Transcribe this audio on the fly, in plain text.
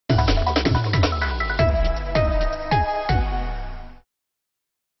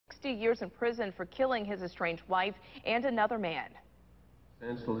years in prison for killing his estranged wife and another man.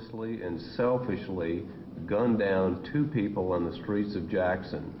 Senselessly and selfishly gunned down 2 people on the streets of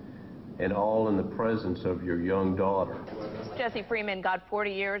Jackson, and all in the presence of your young daughter. Jesse Freeman got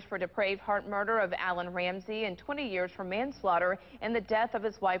 40 years for depraved heart murder of Alan Ramsey and 20 years for manslaughter in the death of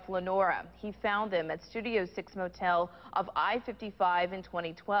his wife Lenora. He found them at Studio 6 Motel of I-55 in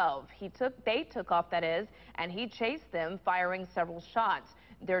 2012. They took off, that is, and he chased them, firing several shots.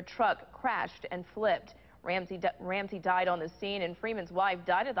 Their truck crashed and flipped. Ramsey died on the scene, and Freeman's wife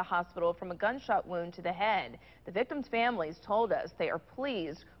died at the hospital from a gunshot wound to the head. The victims' families told us they are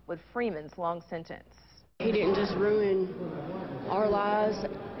pleased with Freeman's long sentence. He didn't just ruin our lives,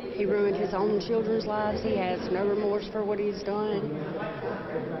 he ruined his own children's lives. He has no remorse for what he's done.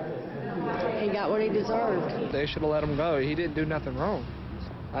 He got what he deserved. They should have let him go. He didn't do nothing wrong.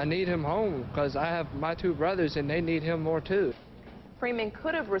 I need him home because I have my 2 brothers and they need him more too. Freeman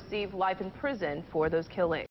could have received life in prison for those killings.